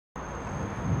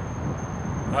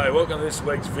Hey, welcome to this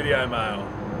week's video mail.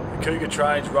 The Cougar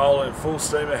train's rolling full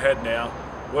steam ahead now.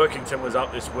 Workington was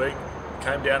up this week,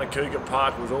 came down to Cougar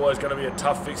Park, was always going to be a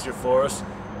tough fixture for us.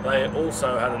 They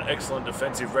also had an excellent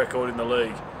defensive record in the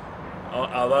league,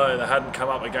 although they hadn't come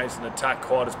up against an attack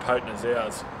quite as potent as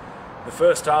ours. The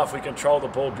first half we controlled the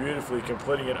ball beautifully,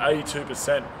 completing at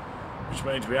 82%, which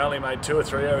means we only made 2 or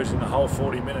 3 errors in the whole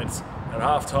 40 minutes. At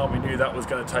half time we knew that was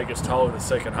going to take its toll in the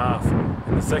second half.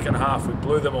 In the second half we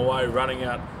blew them away, running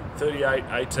out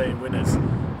 38-18 winners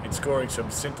and scoring some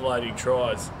scintillating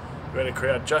tries. We had a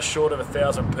crowd just short of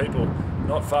 1,000 people,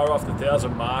 not far off the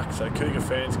 1,000 mark, so Cougar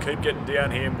fans keep getting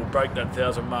down here and we'll break that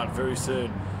 1,000 mark very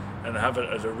soon and have it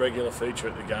as a regular feature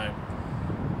at the game.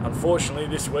 Unfortunately,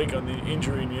 this week on the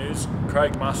injury news,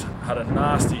 Craig Muss had a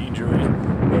nasty injury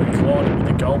where he collided with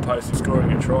the goalpost and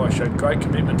scoring a try. Showed great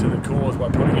commitment to the cause by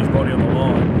putting his body on the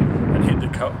line and hit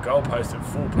the goalpost at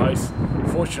full pace.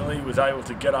 Fortunately, he was able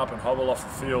to get up and hobble off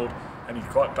the field, and he's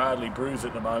quite badly bruised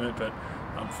at the moment, but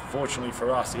unfortunately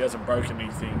for us, he hasn't broken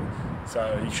anything,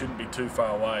 so he shouldn't be too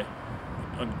far away.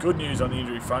 And good news on the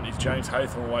injury front is James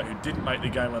Haythornway, who didn't make the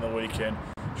game on the weekend,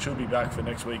 should be back for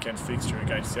next weekend's fixture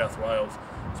against South Wales,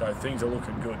 so things are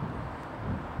looking good.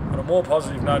 On a more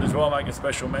positive note as well, I make a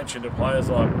special mention to players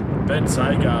like Ben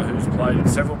Sagar, who's played in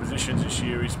several positions this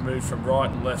year. He's moved from right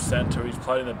and left centre, he's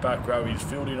played in the back row, he's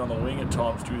filled in on the wing at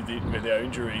times with our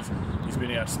injuries. He's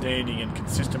been an outstanding and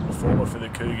consistent performer for the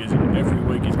Cougars, and every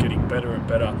week he's getting better and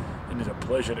better, and is a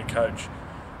pleasure to coach.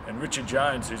 And Richard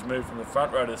Jones, who's moved from the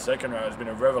front row to the second row, has been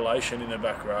a revelation in the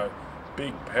back row.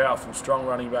 Big, powerful, strong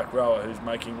running back rower who's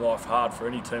making life hard for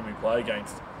any team we play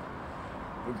against.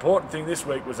 The important thing this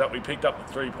week was that we picked up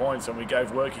the 3 points and we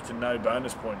gave Workington no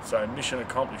bonus points, so mission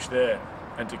accomplished there.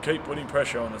 And to keep putting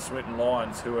pressure on the Swinton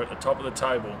Lions, who are at the top of the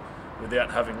table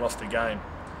without having lost a game.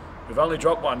 We've only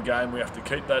dropped 1 game, we have to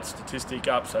keep that statistic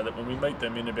up so that when we meet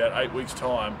them in about 8 weeks'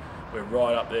 time, we're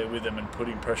right up there with them and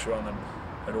putting pressure on them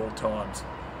at all times.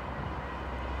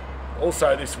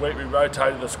 Also this week we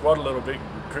rotated the squad a little bit.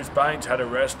 Chris Baines had a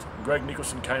rest. Greg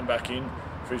Nicholson came back in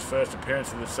for his first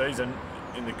appearance of the season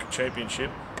in the championship,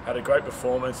 had a great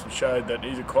performance and showed that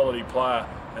he's a quality player,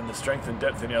 and the strength and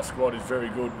depth in our squad is very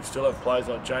good. We still have players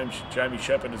like Jamie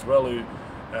Shepherd as well, who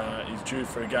is due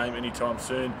for a game anytime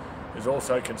soon, who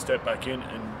also can step back in,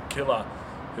 and Killer,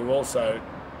 who also,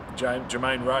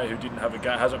 Jermaine Ray, who didn't have a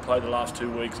game, hasn't played the last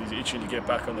 2 weeks, he's itching to get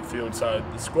back on the field. So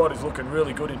the squad is looking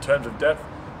really good in terms of depth.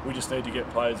 We just need to get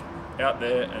players out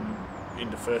there and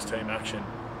into first team action.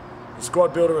 The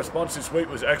squad builder response this week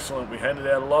was excellent. We handed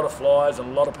out a lot of flyers and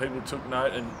a lot of people took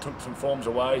note and took some forms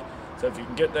away. So if you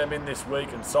can get them in this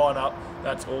week and sign up,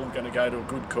 that's all going to go to a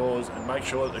good cause and make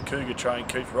sure that the Cougar train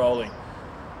keeps rolling.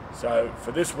 So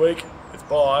for this week, it's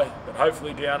bye, but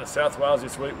hopefully down at South Wales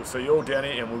this week, we'll see you all down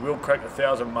here and we will crack the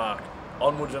 1,000 mark.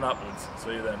 Onwards and upwards.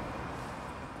 See you then.